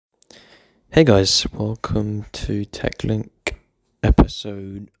Hey guys, welcome to TechLink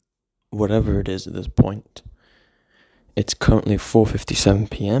episode whatever it is at this point. It's currently 4:57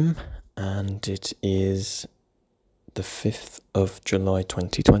 p.m. and it is the 5th of July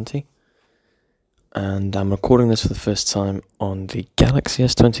 2020. And I'm recording this for the first time on the Galaxy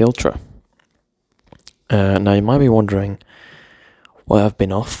S20 Ultra. Now you might be wondering why I've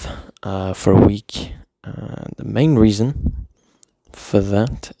been off for a week. The main reason for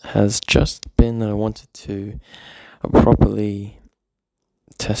that has just been that I wanted to properly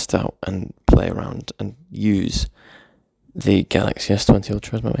test out and play around and use the Galaxy S20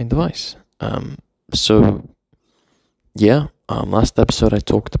 Ultra as my main device. Last episode I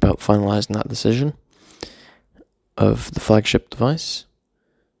talked about finalizing that decision of the flagship device,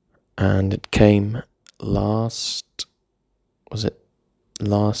 and it came last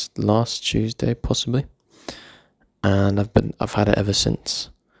Tuesday possibly, and I've had it ever since.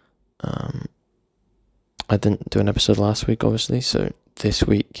 I didn't do an episode last week, obviously, so this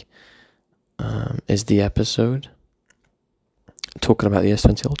week is the episode talking about the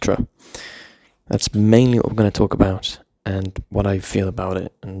S20 Ultra. That's mainly what we're going to talk about, and what I feel about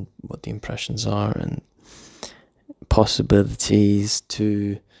it, and what the impressions are, and possibilities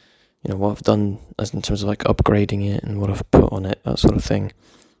to, what I've done as in terms of like upgrading it and what I've put on it, that sort of thing.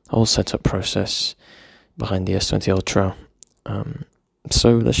 The whole setup process behind the S20 Ultra.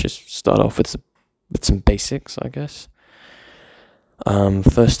 So let's just start off with some basics, I guess.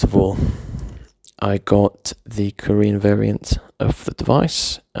 First of all, I got the Korean variant of the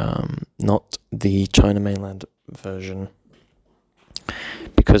device, not the China mainland version,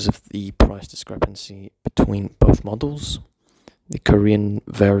 because of the price discrepancy between both models. The Korean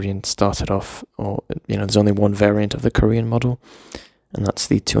variant started off, there's only one variant of the Korean model, and that's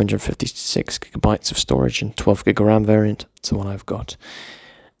the 256 gigabytes of storage and 12 gig RAM variant. That's the one I've got.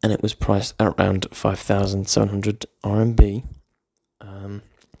 And it was priced at around 5,700 RMB. I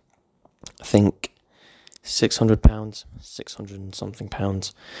think £600, 600 and something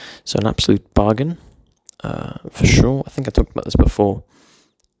pounds. So an absolute bargain, for sure. I think I talked about this before.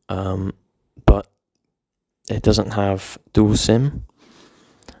 But it doesn't have dual SIM,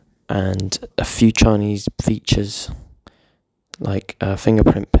 and a few Chinese features like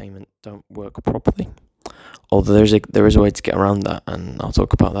fingerprint payment don't work properly. Although there is a way to get around that, and I'll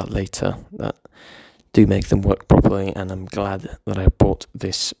talk about that later, that do make them work properly, and I'm glad that I bought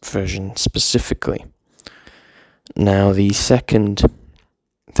this version specifically. Now, the second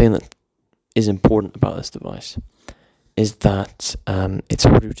thing that is important about this device is that it's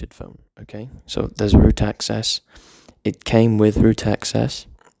a rooted phone, okay? So there's root access. It came with root access.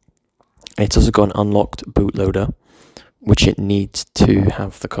 It's also got an unlocked bootloader, which it needs to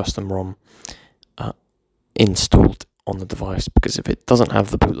have the custom ROM installed on the device, because if it doesn't have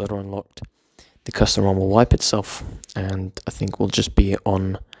the bootloader unlocked, the custom ROM will wipe itself, and I think we'll just be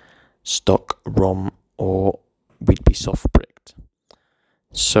on stock ROM, or we'd be soft bricked.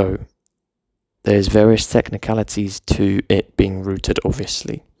 So there's various technicalities to it being rooted,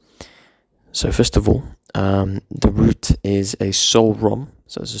 obviously. So first of all, the root is a sole ROM,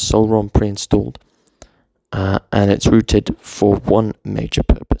 so it's a sole ROM pre-installed, and it's rooted for one major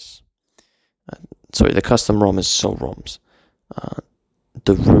purpose. The custom ROM is sole ROMs.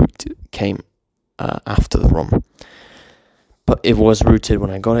 The root came after the ROM. But it was rooted when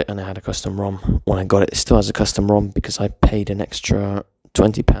I got it, and I had a custom ROM when I got it. It still has a custom ROM because I paid an extra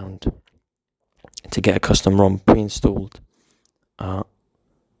 £20 to get a custom ROM pre-installed,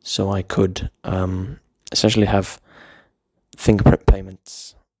 so I could essentially have fingerprint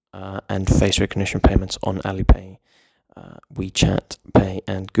payments and face recognition payments on Alipay, WeChat Pay,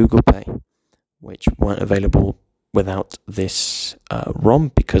 and Google Pay, which weren't available without this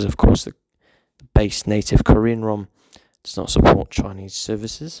ROM, because of course the base native Korean ROM does not support Chinese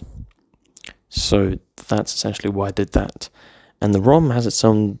services. So that's essentially why I did that. And the ROM has its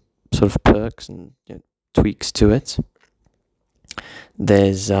own sort of perks and tweaks to it.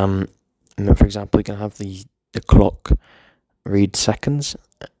 There's, for example, you can have the clock read seconds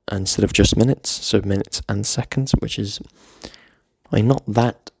instead of just minutes, so minutes and seconds, which is not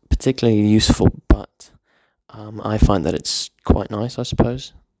that particularly useful, but I find that it's quite nice, I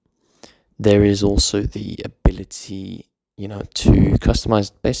suppose. There is also the ability, to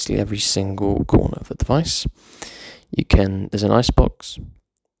customize basically every single corner of the device. There's an icebox,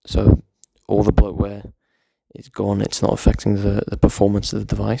 so all the bloatware is gone. It's not affecting the performance of the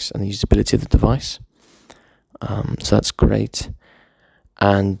device and the usability of the device. So that's great.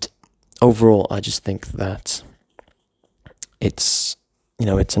 And overall, I just think that it's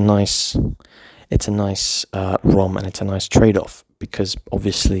a nice ROM, and it's a nice trade-off because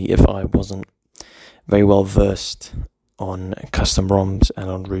obviously if I wasn't very well versed on custom ROMs and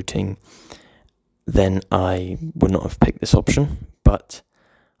on routing, then I would not have picked this option. But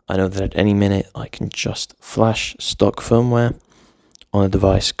I know that at any minute I can just flash stock firmware on a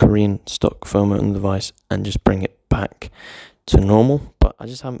device, Korean stock firmware on the device, and just bring it back to normal. But I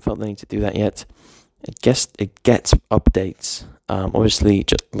just haven't felt the need to do that yet. It gets updates. Obviously,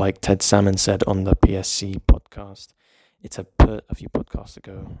 just like Ted Salmon said on the PSC podcast, it's a few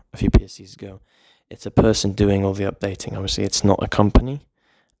PSCs ago, it's a person doing all the updating. Obviously, it's not a company,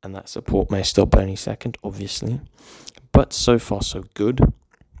 and that support may stop at any second, obviously. But so far, so good.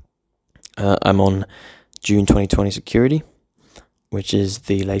 I'm on June 2020 security, which is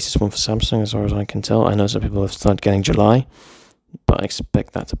the latest one for Samsung, as far as I can tell. I know some people have started getting July, but I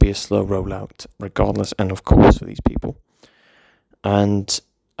expect that to be a slow rollout, regardless, and of course for these people. And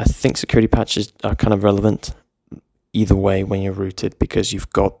I think security patches are kind of relevant either way when you're rooted, because you've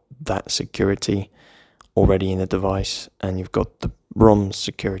got that security already in the device, and you've got the ROM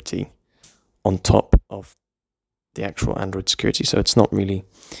security on top of the actual Android security. So it's not really,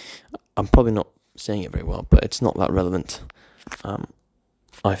 I'm probably not saying it very well, but it's not that relevant,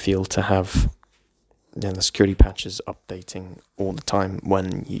 I feel, to have the security patches updating all the time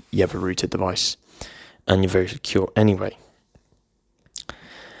when you have a rooted device and you're very secure anyway.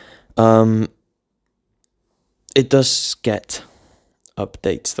 It does get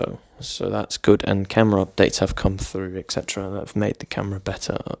updates though, so that's good, and camera updates have come through, etc., that have made the camera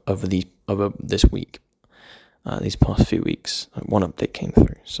better over this week, these past few weeks. One update came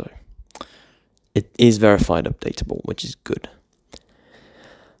through, so it is verified updatable, which is good.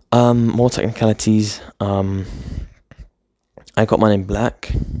 More technicalities. I got mine in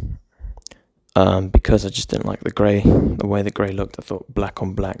black because I just didn't like the way the grey looked. I thought black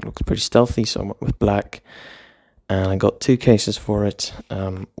on black looks pretty stealthy, so I went with black. And I got two cases for it.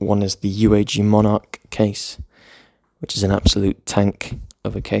 One is the UAG Monarch case, which is an absolute tank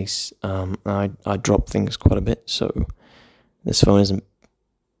of a case. I drop things quite a bit, so this phone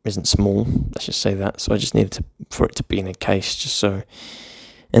isn't small. Let's just say that. So I just needed for it to be in a case, just so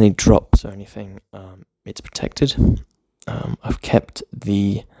any drops or anything, it's protected. I've kept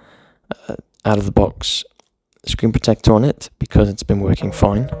the out of the box screen protector on it because it's been working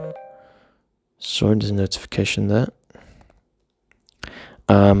fine. Sorry, there's a notification there.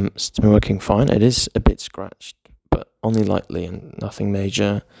 It's been working fine. It is a bit scratched, but only lightly and nothing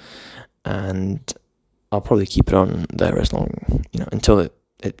major. And I'll probably keep it on there as long, until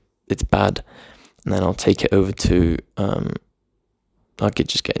it's bad, and then I'll take it over to I could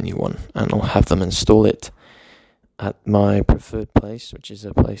just get a new one, and I'll have them install it at my preferred place, which is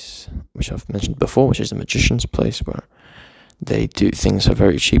a place which I've mentioned before, which is a magician's place where they do things for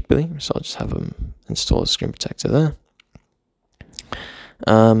very cheaply. So I'll just have them install a screen protector there.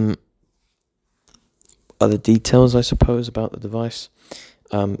 Other details, I suppose, about the device.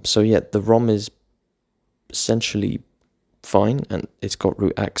 The ROM is essentially fine, and it's got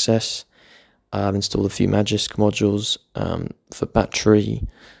root access. I've installed a few Magisk modules for battery.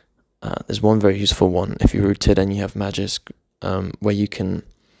 There's one very useful one if you're rooted and you have Magisk, where you can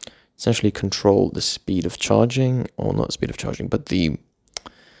essentially control the speed of charging, or not speed of charging, but I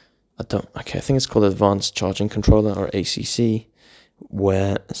think it's called Advanced Charging Controller, or ACC,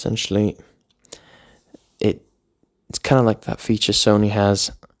 where essentially it's kind of like that feature Sony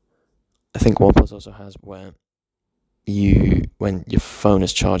has. I think OnePlus also has, where when your phone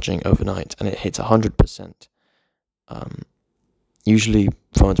is charging overnight and it hits 100%, usually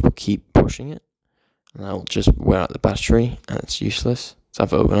phones will keep pushing it, and that'll just wear out the battery, and it's useless to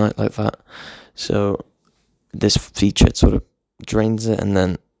have it overnight like that. So this feature, it sort of drains it, and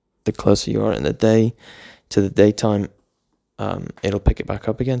then the closer you are in the day to the daytime, it'll pick it back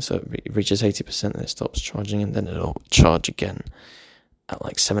up again. So it reaches 80% and it stops charging, and then it'll charge again at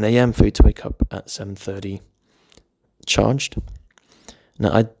like 7 a.m. for you to wake up at 7:30 charged.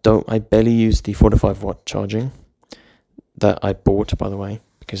 Now I barely use the 45 watt charging that I bought, by the way,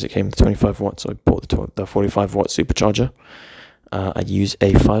 because it came with 25 watts, so I bought the 45 watt supercharger. I use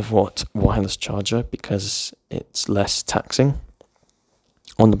a 5 watt wireless charger because it's less taxing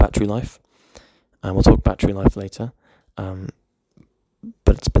on the battery life. We'll talk battery life later,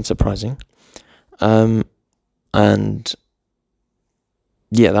 but it's been surprising. And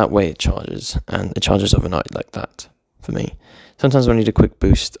yeah, that way it charges, and it charges overnight like that for me. Sometimes when I need a quick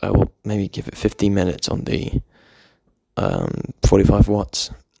boost, I will maybe give it 15 minutes on the 45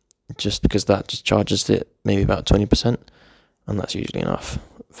 watts, just because that just charges it maybe about 20%, and that's usually enough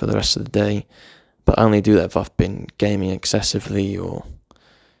for the rest of the day. But I only do that if I've been gaming excessively, or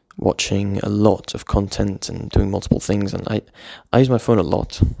watching a lot of content and doing multiple things, and I use my phone a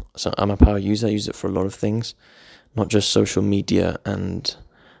lot. So I'm a power user. I use it for a lot of things, not just social media and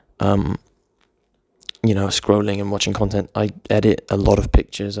scrolling and watching content. I edit a lot of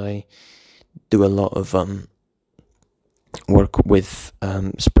pictures. I do a lot of work with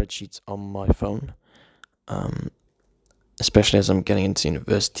spreadsheets on my phone, especially as I'm getting into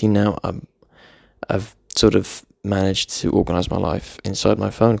university now. I've sort of managed to organize my life inside my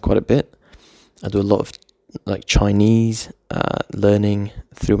phone quite a bit. I do a lot of like Chinese learning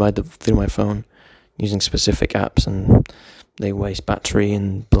through my phone, using specific apps, and they waste battery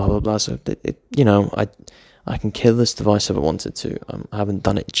and blah blah blah. So I can kill this device if I wanted to. I haven't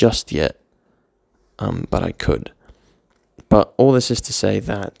done it just yet, but I could. But all this is to say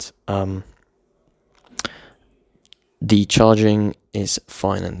that the charging is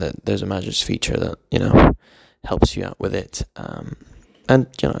fine, and that there's a Magisk feature that helps you out with it. And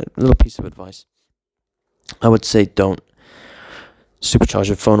a little piece of advice: I would say don't supercharge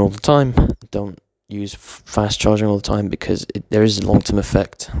your phone all the time. Don't use fast charging all the time, because there is a long-term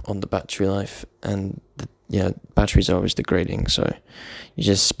effect on the battery life, and batteries are always degrading. So you're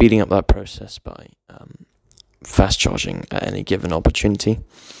just speeding up that process by fast charging at any given opportunity.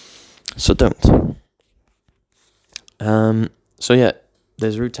 So don't. So yeah,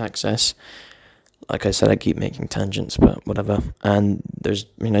 there's root access. Like I said, I keep making tangents, but whatever. And there's,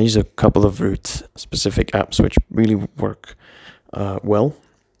 I use a couple of root specific apps which really work well.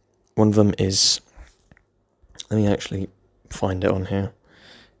 One of them is, let me actually find it on here,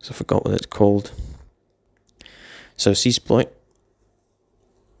 because I forgot what it's called. So Seasploit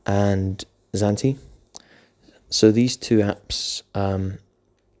and Zanti. So these two apps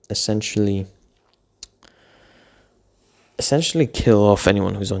essentially kill off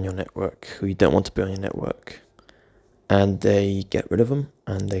anyone who's on your network, who you don't want to be on your network, and they get rid of them,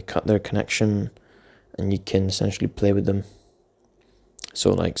 and they cut their connection, and you can essentially play with them.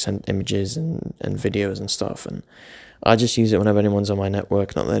 So like send images and videos and stuff, and I just use it whenever anyone's on my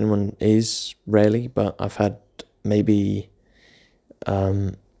network. Not that anyone is, rarely, but I've had maybe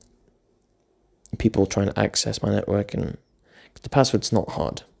people trying to access my network, and the password's not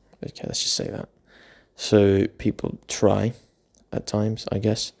hard. Okay, let's just say that. So people try at times, I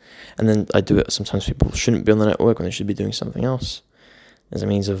guess. And then I do it. Sometimes people shouldn't be on the network when they should be doing something else, as a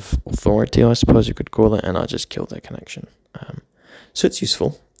means of authority, I suppose you could call it, and I just kill their connection. So it's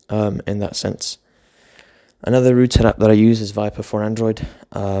useful in that sense. Another rooted app that I use is Viper for Android.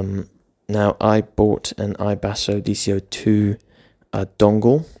 Now, I bought an iBasso DCO2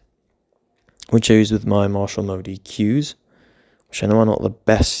 dongle, which I use with my Marshall Mode EQs, which I know are not the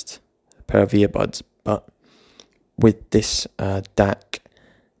best pair of earbuds, but with this DAC,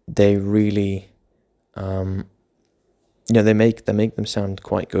 they really, they make them sound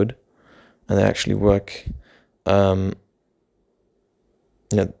quite good, and they actually work.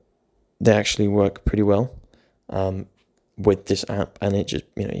 They actually work pretty well with this app, and it just,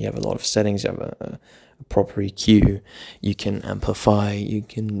 you have a lot of settings. You have a proper EQ, you can amplify, you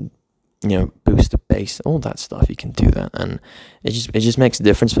can, boost the bass, all that stuff. You can do that, and it just makes a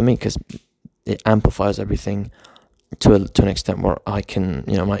difference for me, because it amplifies everything to an extent where I can,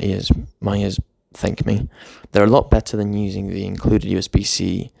 my ears thank me. They're a lot better than using the included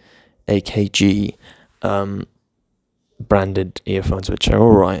USB-C AKG branded earphones, which are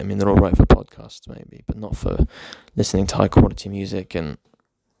alright. They're alright for podcasts maybe, but not for listening to high quality music. And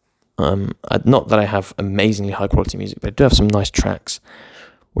not that I have amazingly high quality music, but I do have some nice tracks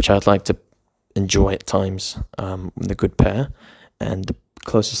which I'd like to enjoy at times with a good pair. And the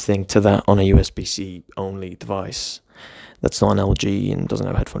closest thing to that on a USB-C only device that's not an LG and doesn't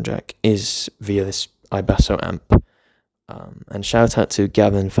have a headphone jack is via this iBasso amp. And shout out to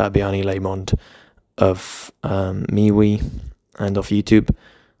Gavin Fabiani Lemond of MeWe and off YouTube.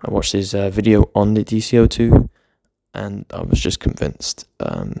 I watched his video on the DCO2, and I was just convinced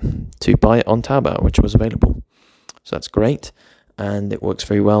to buy it on Taobao, which was available. So that's great, and it works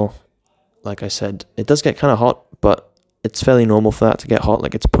very well. Like I said, it does get kind of hot, but it's fairly normal for that to get hot.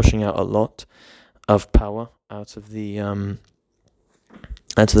 Like, it's pushing out a lot of power out of the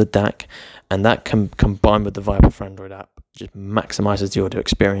DAC, and that combined with the Viper for Android app just maximizes the audio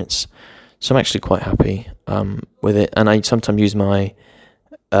experience. So I'm actually quite happy with it, and I sometimes use my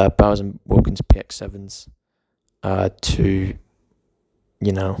Bowers & Wilkins PX7s to,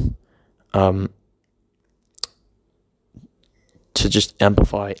 to just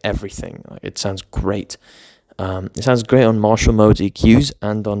amplify everything. Like, it sounds great. It sounds great on Marshall Mode EQs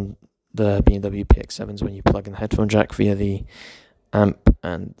and on the B&W PX7s when you plug in the headphone jack via the amp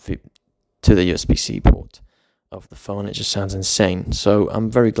and to the USB-C port. of the phone. It just sounds insane. So I'm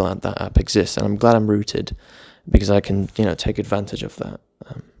very glad that app exists, and I'm glad I'm rooted because I can, take advantage of that.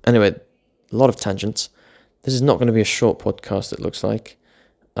 Anyway, a lot of tangents. This is not going to be a short podcast, it looks like.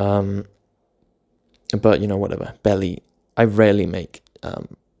 But, whatever. I rarely make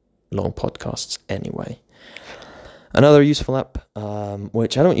long podcasts anyway. Another useful app,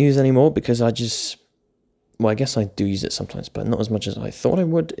 which I don't use anymore because I guess I do use it sometimes, but not as much as I thought I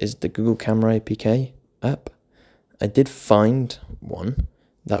would, is the Google Camera APK app. I did find one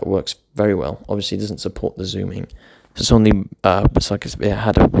that works very well. Obviously, it doesn't support the zooming. It's only, it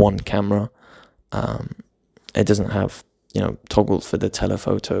had a one camera. It doesn't have, toggles for the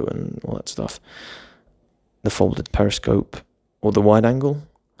telephoto and all that stuff. The folded periscope or the wide angle.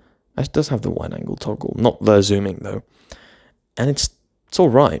 It does have the wide angle toggle, not the zooming though. And it's all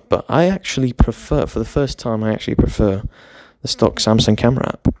right, but I actually prefer, for the first time, the stock Samsung camera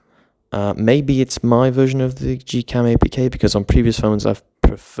app. Maybe it's my version of the Gcam APK, because on previous phones I've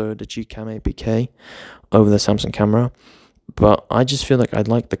preferred the Gcam APK over the Samsung camera. But I just feel like I'd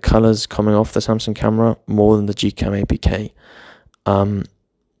like the colors coming off the Samsung camera more than the Gcam APK.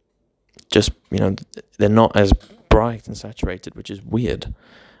 They're not as bright and saturated, which is weird.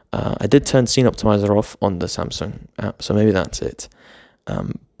 I did turn Scene Optimizer off on the Samsung app, so maybe that's it.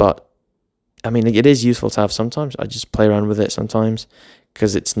 But it is useful to have sometimes. I just play around with it sometimes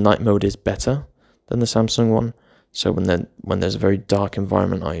because its night mode is better than the Samsung one. So when there's a very dark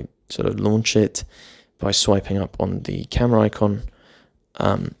environment, I sort of launch it by swiping up on the camera icon,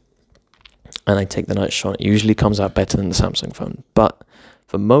 and I take the night shot. It usually comes out better than the Samsung phone. But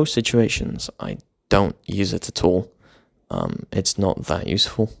for most situations, I don't use it at all. It's not that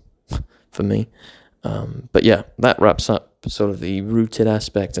useful for me. But yeah, that wraps up sort of the rooted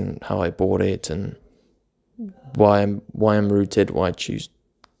aspect and how I bought it and why I'm rooted, why I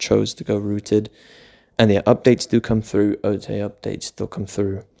chose to go rooted. And yeah, updates do come through. OTA updates still come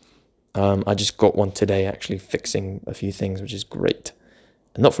through. I just got one today actually fixing a few things, which is great.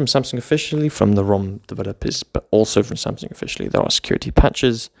 Not from Samsung officially, from the ROM developers, but also from Samsung officially. There are security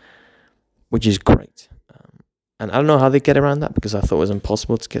patches, which is great. And I don't know how they get around that, because I thought it was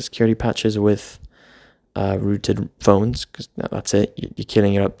impossible to get security patches with rooted phones, because that's it. You're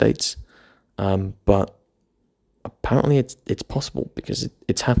killing your updates. But apparently it's possible because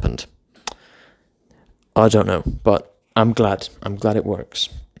it's happened. I don't know, but I'm glad. I'm glad it works.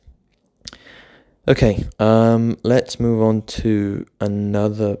 Okay, let's move on to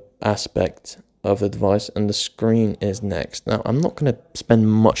another aspect of the device, and the screen is next. Now, I'm not going to spend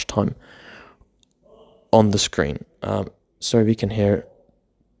much time on the screen. Sorry if you can hear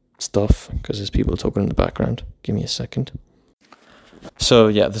stuff, because there's people talking in the background. Give me a second. So,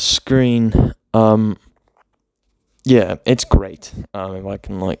 yeah, the screen, it's great. If I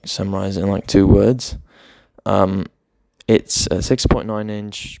can, summarize it in, 2 words. It's a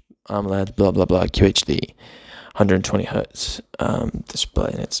 6.9-inch AMOLED, blah, blah, blah, QHD, 120 hertz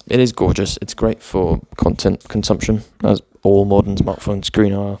display. And it is gorgeous. It's great for content consumption, as all modern smartphone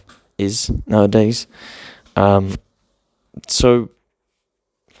screen is nowadays. So,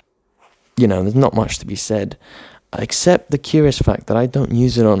 there's not much to be said, except the curious fact that I don't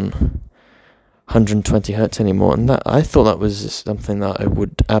use it on 120 hertz anymore. And that I thought that was something that I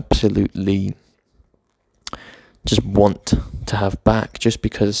would absolutely just want to have back, just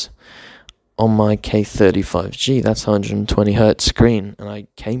because on my K35G, that's 120 hertz screen, and I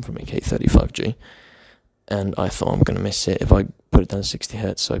came from a K35G, and I thought I'm going to miss it if I put it down to 60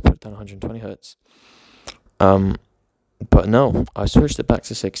 hertz, so I put it down to 120 hertz. But no, I switched it back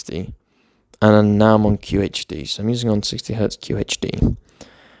to 60, and now I'm on QHD, so I'm using on 60 hertz QHD,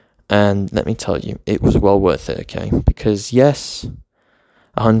 and let me tell you, it was well worth it, okay, because yes,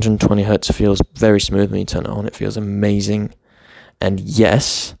 120 hertz feels very smooth when you turn it on. It feels amazing. And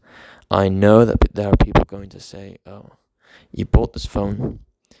yes, I know that there are people going to say, oh, you bought this phone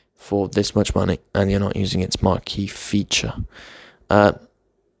for this much money and you're not using its marquee feature.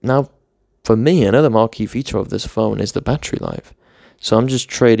 Now, for me, another marquee feature of this phone is the battery life. So I'm just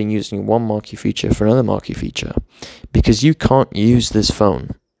trading using one marquee feature for another marquee feature, because you can't use this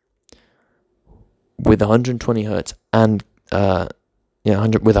phone with 120 hertz and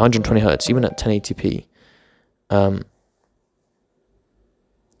with 120 hertz, even at 1080p,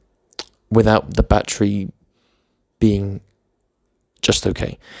 without the battery being just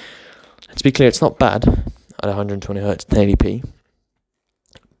okay. To be clear, it's not bad at 120 hertz, 1080p,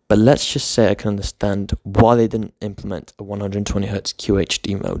 but let's just say I can understand why they didn't implement a 120 hertz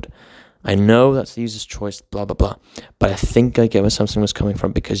QHD mode. I know that's the user's choice, blah, blah, blah, but I think I get where Samsung was coming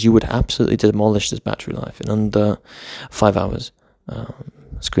from, because you would absolutely demolish this battery life in under 5 hours.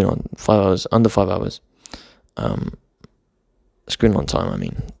 Screen on 5 hours, under 5 hours. Screen on time, I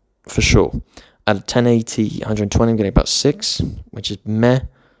mean, for sure. At 1080, 120, I'm getting about 6, which is meh.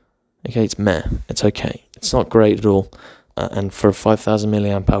 Okay, it's meh. It's okay. It's not great at all. And for 5,000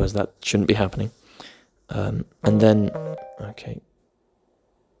 milliamp hours, that shouldn't be happening. And then, okay.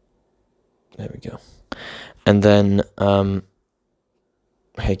 There we go. And then,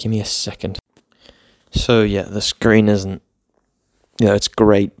 okay, give me a second. So yeah, the screen isn't, it's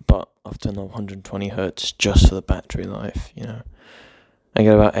great, but I've turned on 120 hertz just for the battery life, I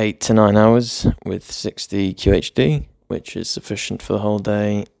get about 8 to 9 hours with 60 QHD, which is sufficient for the whole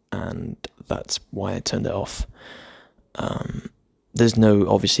day, and that's why I turned it off. There's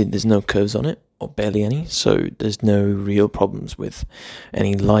no curves on it, or barely any, so there's no real problems with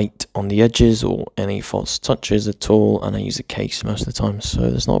any light on the edges or any false touches at all, and I use a case most of the time, so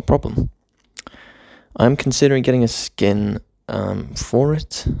there's not a problem. I'm considering getting a skin for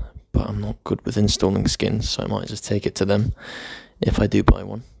it, but I'm not good with installing skins, so I might just take it to them if I do buy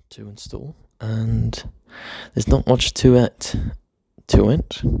one to install. And there's not much to it.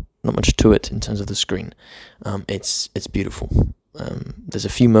 Not much to it in terms of the screen. It's beautiful. There's a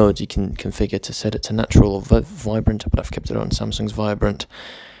few modes you can configure to set it to natural or vibrant, but I've kept it on Samsung's vibrant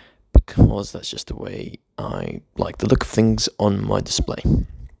because that's just the way I like the look of things on my display.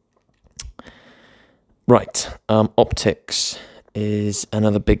 Right, optics is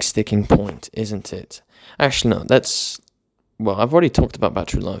another big sticking point, isn't it? Actually, no, I've already talked about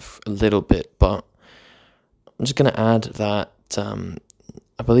battery life a little bit, but I'm just going to add that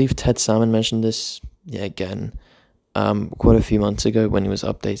I believe Ted Salmon mentioned this, again, quite a few months ago when he was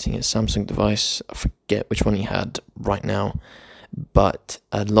updating his Samsung device. I forget which one he had right now, but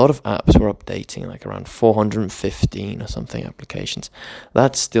a lot of apps were updating, like around 415 or something applications.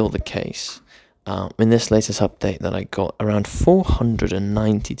 That's still the case. In this latest update that I got, around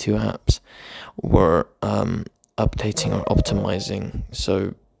 492 apps were updating or optimizing.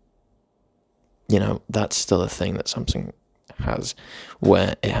 So, that's still a thing that Samsung has,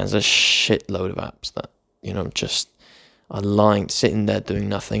 where it has a shitload of apps that, just are sitting there doing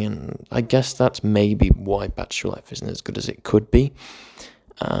nothing. And I guess that's maybe why battery life isn't as good as it could be.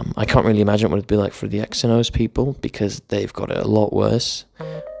 I can't really imagine what it'd be like for the Exynos people, because they've got it a lot worse.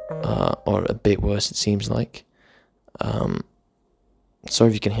 Or a bit worse, it seems like. Sorry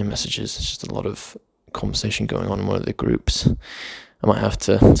if you can hear messages. It's just a lot of conversation going on in one of the groups. I might have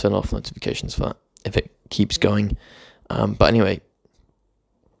to turn off notifications for that if it keeps going. But anyway,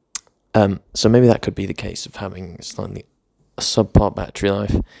 so maybe that could be the case of having slightly a subpar battery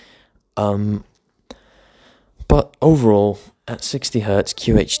life. But overall, at 60 Hz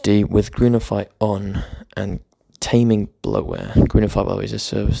QHD with Greenify on and taming bloatware. Greenify, by the way, is a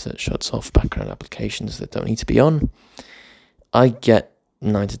service that shuts off background applications that don't need to be on. I get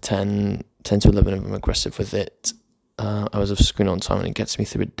 9 to 10 to 11 if I'm aggressive with it. Hours of screen on time, and it gets me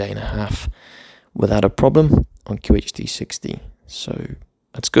through a day and a half without a problem on QHD 60. So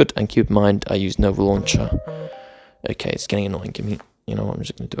that's good. And keep in mind, I use Nova Launcher. Okay, it's getting annoying. I'm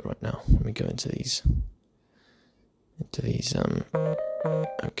just going to do it right now. Let me go into these.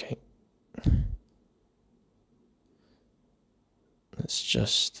 Okay. Let's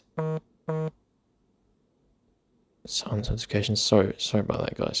just silence notifications. Sorry about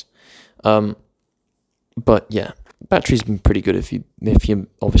that, guys. But yeah, battery's been pretty good if you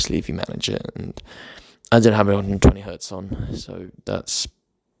manage it. And I did have it on 120 hertz on, so that's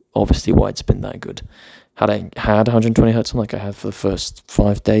obviously why it's been that good. Had I had 120 hertz on, like I had for the first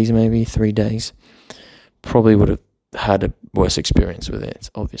 5 days, maybe 3 days, probably would have had a worse experience with it,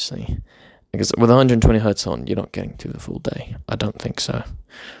 obviously. Because with 120 hertz on, you're not getting through the full day. I don't think so.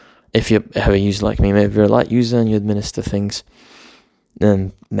 If you're a heavy user like me, maybe you're a light user and you administer things,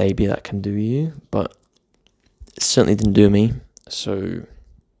 then maybe that can do you. But it certainly didn't do me. So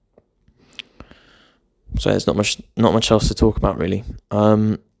there's not much else to talk about, really.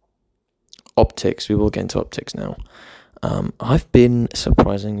 Optics. We will get into optics now. I've been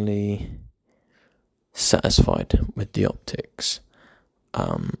surprisingly satisfied with the optics.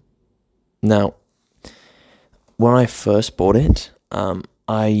 Now, when I first bought it,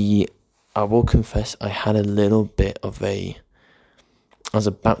 I will confess I had a little bit of I was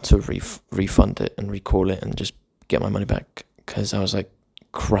about to refund it and recall it and just get my money back, because I was like,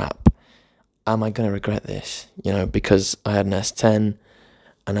 crap, am I going to regret this? Because I had an S10,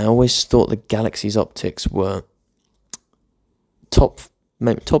 and I always thought the Galaxy's optics were top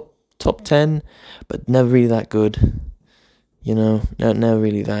 10, but never really that good. Never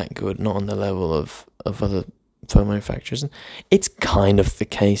really that good, not on the level of other phone manufacturers. It's kind of the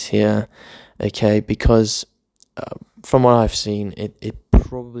case here, okay, because from what I've seen, it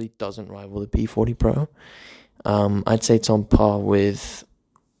probably doesn't rival the P40 Pro. I'd say it's on par with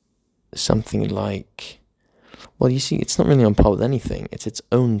something like, well, you see, it's not really on par with anything. It's its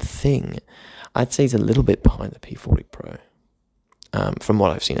own thing. I'd say it's a little bit behind the P40 Pro, from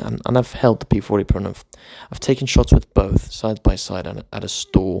what I've seen. And I've held the P40 Pro, and I've taken shots with both side by side at a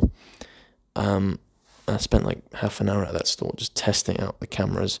store. I spent like half an hour at that store just testing out the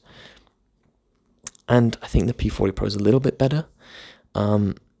cameras. And I think the P40 Pro is a little bit better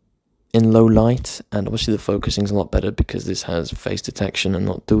in low light, and obviously the focusing is a lot better because this has face detection and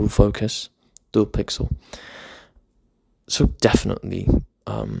not dual focus, dual pixel. So definitely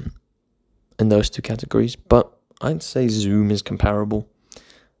in those two categories, but I'd say zoom is comparable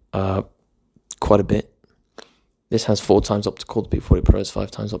quite a bit. This has 4 times optical, the P40 Pro has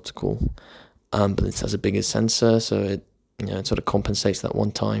 5 times optical, but this has a bigger sensor, so it sort of compensates that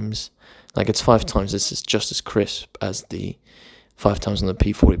 1 times. Like, it's 5 times, this is just as crisp as the 5 times on the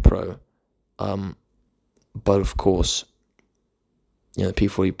P40 Pro. But of course, the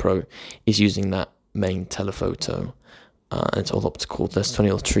P40 Pro is using that main telephoto, and it's all optical. The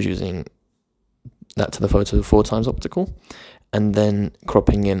S20 Ultra is using that telephoto 4 times optical, and then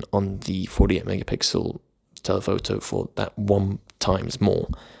cropping in on the 48 megapixel telephoto for that 1 times more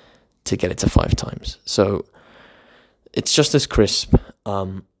to get it to 5 times. So it's just as crisp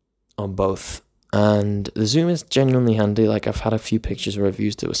on both. And the zoom is genuinely handy. Like, I've had a few pictures where I've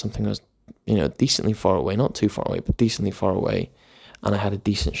used it with something that was, decently far away, not too far away, but decently far away, and I had a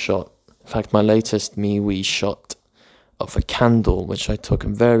decent shot. In fact, my latest MeWe shot of a candle, which I took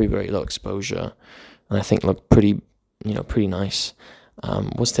in very, very low exposure, and I think looked pretty nice,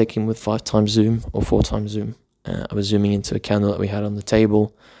 was taken with 5 times zoom or 4 times zoom. I was zooming into a candle that we had on the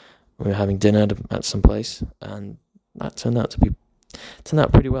table. We were having dinner at some place, and that turned out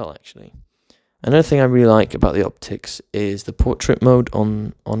pretty well, actually. Another thing I really like about the optics is the portrait mode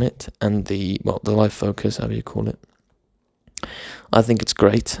on it, and the live focus, however you call it. I think it's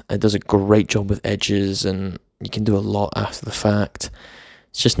great. It does a great job with edges, and you can do a lot after the fact.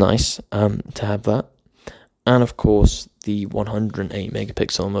 It's just nice to have that. And of course, the 108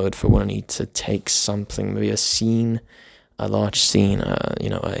 megapixel mode for when I need to take something, maybe a scene, a large scene, not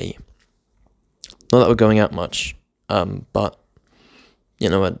that we're going out much, but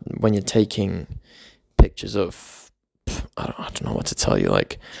when you're taking pictures of, I don't know what to tell you,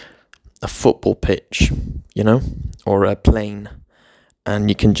 like a football pitch, or a plane, and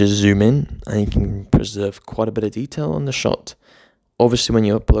you can just zoom in and you can preserve quite a bit of detail on the shot. Obviously, when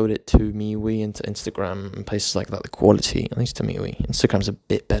you upload it to MeWe and to Instagram and places like that, the quality, at least to MeWe, Instagram's a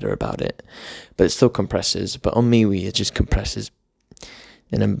bit better about it, but it still compresses. But on MeWe, it just compresses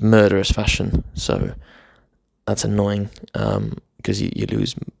in a murderous fashion. So that's annoying, because you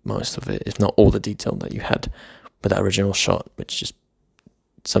lose most of it, if not all the detail that you had with that original shot, which just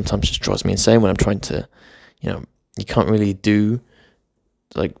sometimes just drives me insane when I'm trying to, you can't really do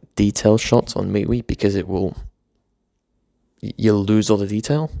like detailed shots on MeWe because you'll lose all the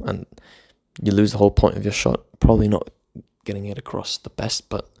detail and you lose the whole point of your shot, probably not getting it across the best,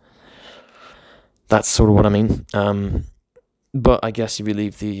 but that's sort of what I mean. But I guess if you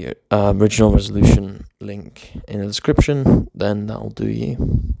leave the original resolution link in the description, then that'll do you,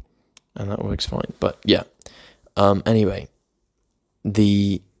 and that works fine. But yeah, anyway,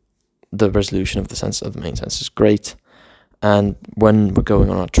 the resolution of the main sensor is great. And when we're going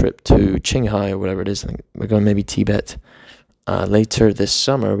on our trip to Qinghai or whatever it is, I think we're going maybe Tibet later this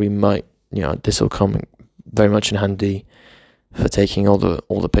summer, we might, this will come very much in handy for taking all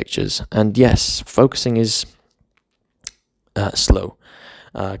the pictures. And yes, focusing is slow,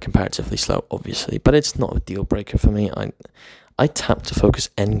 comparatively slow, obviously, but it's not a deal breaker for me. I tap to focus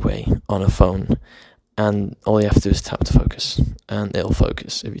anyway on a phone, and all you have to do is tap to focus, and it'll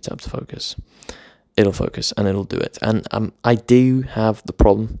focus. If you tap to focus, it'll focus, and it'll do it. And I do have the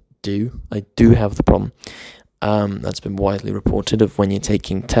problem. That's been widely reported of when you're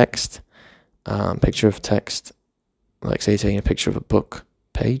taking text, picture of text, like say you're taking a picture of a book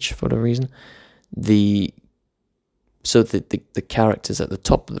page for whatever reason, the characters at the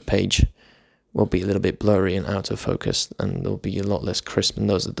top of the page will be a little bit blurry and out of focus, and they'll be a lot less crisp, and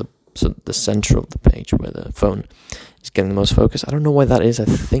those are the center of the page where the phone is getting the most focus. I don't know why that is. I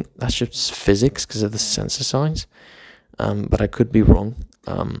think that's just physics because of the sensor size, but I could be wrong.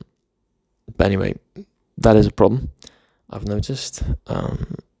 But anyway, that is a problem I've noticed.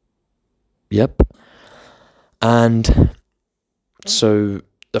 Yep. And so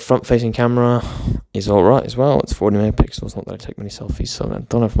the front-facing camera is all right as well. It's 40 megapixels. Not that I take many selfies, so I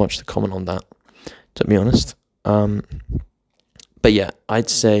don't have much to comment on that, to be honest. But yeah, I'd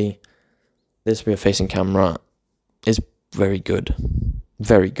say this rear-facing camera is very good.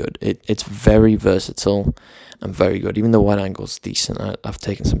 very good. It's very versatile and very good. Even the wide angle's decent. I've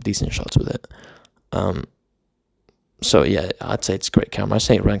taken some decent shots with it. So yeah, I'd say it's a great camera. I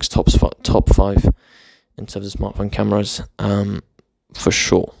say it ranks top 5 in terms of smartphone cameras, for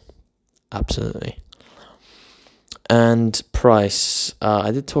sure, absolutely. And price,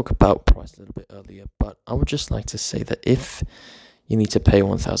 I did talk about price a little bit earlier, but I would just like to say that if you need to pay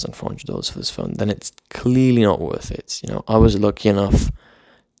 $1,400 for this phone, then it's clearly not worth it. I was lucky enough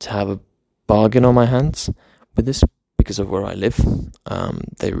to have a bargain on my hands with this because of where I live.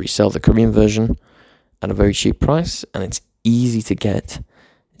 They resell the Korean version at a very cheap price, and it's easy to get.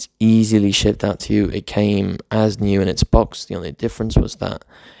 It's easily shipped out to you. It came as new in its box. The only difference was that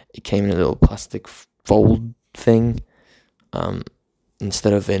it came in a little plastic fold thing,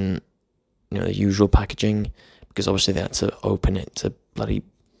 instead of in the usual packaging, because obviously they had to open it to bloody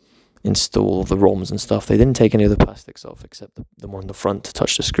install the ROMs and stuff. They didn't take any of the plastics off except the one on the front to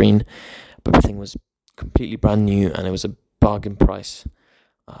touch the screen, but everything was completely brand new, and it was a bargain price.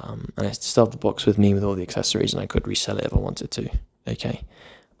 And I still have the box with me with all the accessories, and I could resell it if I wanted to. Okay.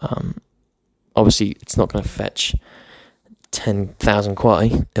 Obviously, it's not going to fetch 10,000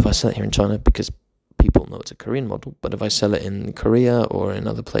 kwai if I sell it here in China, because people know it's a Korean model. But if I sell it in Korea or in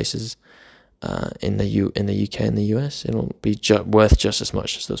other places, in the UK and the US, it'll be worth just as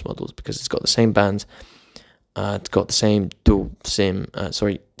much as those models, because it's got the same band, it's got the same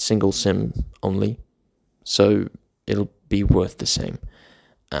single SIM only, so it'll be worth the same.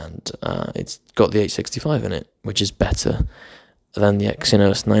 And it's got the 865 in it, which is better than the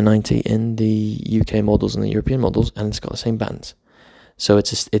Exynos 990 in the UK models and the European models, and it's got the same bands. So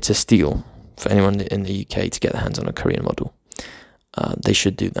it's a steal for anyone in the UK to get their hands on a Korean model. They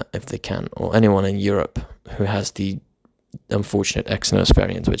should do that if they can, or anyone in Europe who has the unfortunate Exynos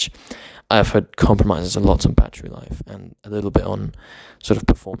variant, which I've heard compromises a lot on battery life and a little bit on sort of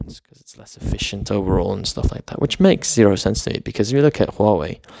performance, because it's less efficient overall and stuff like that, which makes zero sense to me, because if you look at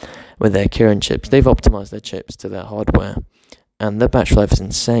Huawei with their Kirin chips, they've optimized their chips to their hardware, and their battery life is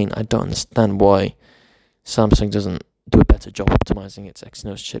insane. I don't understand why Samsung doesn't do a better job optimizing its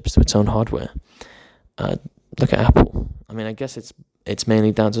Exynos chips to its own hardware. Look at Apple. I mean, I guess it's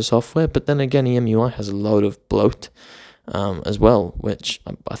mainly down to software, but then again, EMUI has a load of bloat as well, which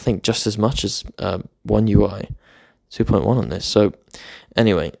I think just as much as One UI 2.1 on this. So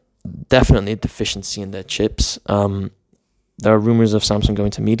anyway, definitely a deficiency in their chips. There are rumors of Samsung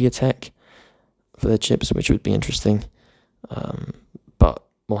going to MediaTek for their chips, which would be interesting, but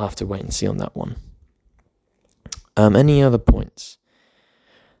we'll have to wait and see on that one. Any other points?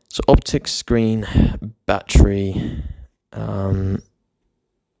 So optics, screen, battery. I'm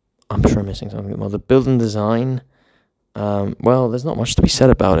sure I'm missing something. Well, the build and design. Well, there's not much to be said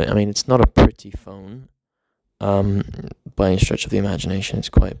about it. I mean, it's not a pretty phone, by any stretch of the imagination. It's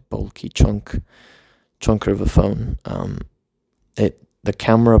quite a bulky chunker of a phone. The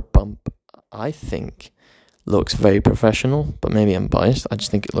camera bump, I think, looks very professional, but maybe I'm biased. I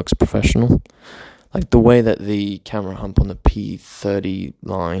just think it looks professional. Like the way that the camera hump on the P30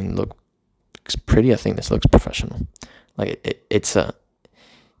 line looks pretty. I think this looks professional. Like it's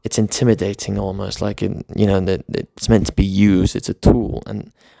intimidating almost. Like that it's meant to be used. It's a tool,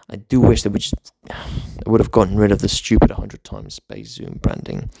 and I do wish that they would have gotten rid of the stupid 100 times space zoom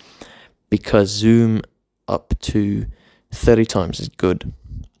branding, because zoom up to 30 times is good,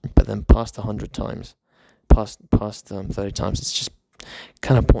 but then past 100 times, past 30 times, it's just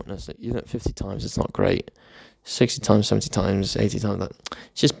kind of pointless. Even at 50 times, it's not great. 60 times, 70 times, 80 times,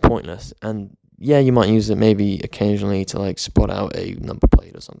 it's just pointless. And yeah, you might use it maybe occasionally to like spot out a number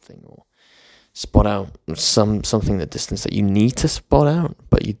plate or something, or spot out something the distance that you need to spot out,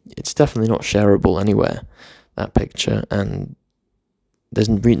 but it's definitely not shareable anywhere, that picture, and there's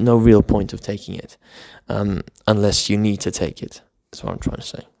no real point of taking it, unless you need to take it. That's what I'm trying to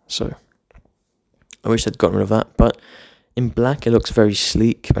say. So I wish they'd gotten rid of that, but in black it looks very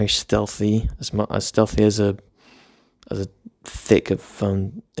sleek, very stealthy, as stealthy as a thick of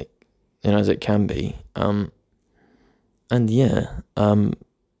phone, as it can be. And yeah,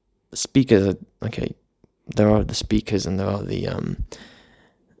 speakers are okay. There are the speakers, and there are the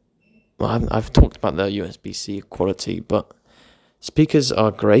well, I've talked about the USB-C quality, but speakers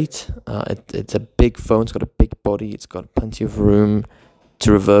are great. It's a big phone. It's got a big body. It's got plenty of room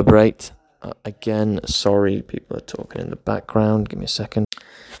to reverberate. Again, sorry, people are talking in the background. Give me a second.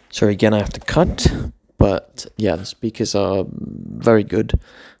 Sorry, again, I have to cut. But yeah, the speakers are very good.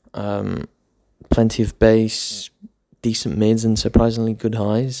 Plenty of bass, decent mids, and surprisingly good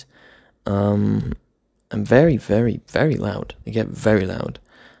highs. And very, very, very loud. They get very loud.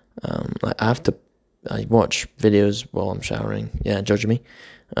 I have to I watch videos while I'm showering. Yeah, judge me.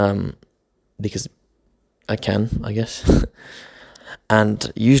 Because I can, I guess.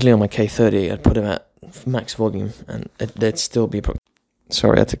 And usually on my K30, I'd put them at max volume, and they'd still be...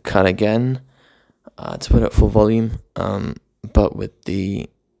 Sorry, I had to cut again to put it at full volume. But with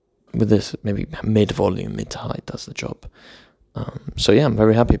this, maybe mid to high does the job. So yeah, I'm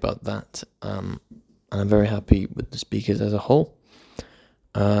very happy about that. And I'm very happy with the speakers as a whole.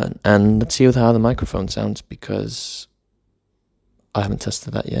 And let's see how the microphone sounds, because I haven't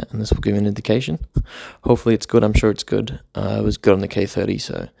tested that yet, and this will give an indication. Hopefully it's good. I'm sure it's good. It was good on the K30,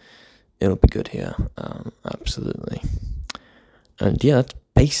 so it'll be good here. Absolutely. And yeah, that's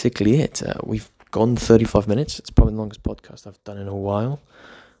basically it. We've gone 35 minutes. It's probably the longest podcast I've done in a while,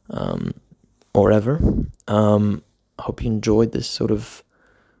 or ever. I hope you enjoyed this sort of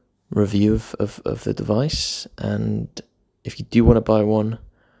review of the device, and if you do want to buy one,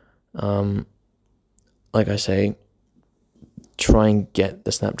 like I say, try and get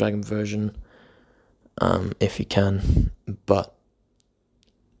the Snapdragon version if you can, but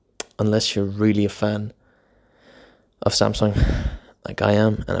unless you're really a fan of Samsung like I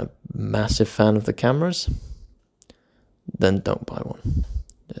am, and a massive fan of the cameras, then don't buy one.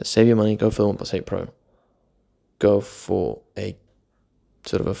 Save your money, go for the OnePlus 8 Pro. Go for a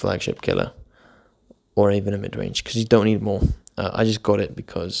sort of a flagship killer, or even a mid-range, because you don't need more. I just got it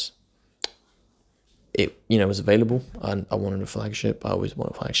because it was available, and I wanted a flagship. I always want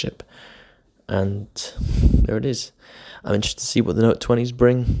a flagship, and there it is. I'm interested to see what the Note 20s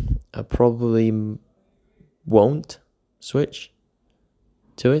bring. I probably won't switch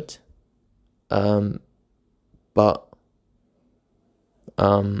to it, but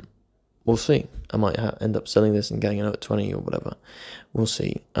we'll see. I might end up selling this and getting a Note 20 or whatever. We'll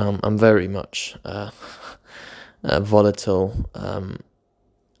see. I'm very much a volatile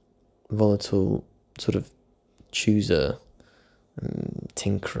sort of chooser,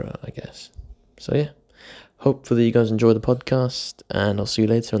 tinkerer, I guess. So yeah, hopefully you guys enjoy the podcast, and I'll see you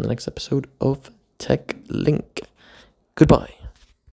later on the next episode of Tech Link. Goodbye.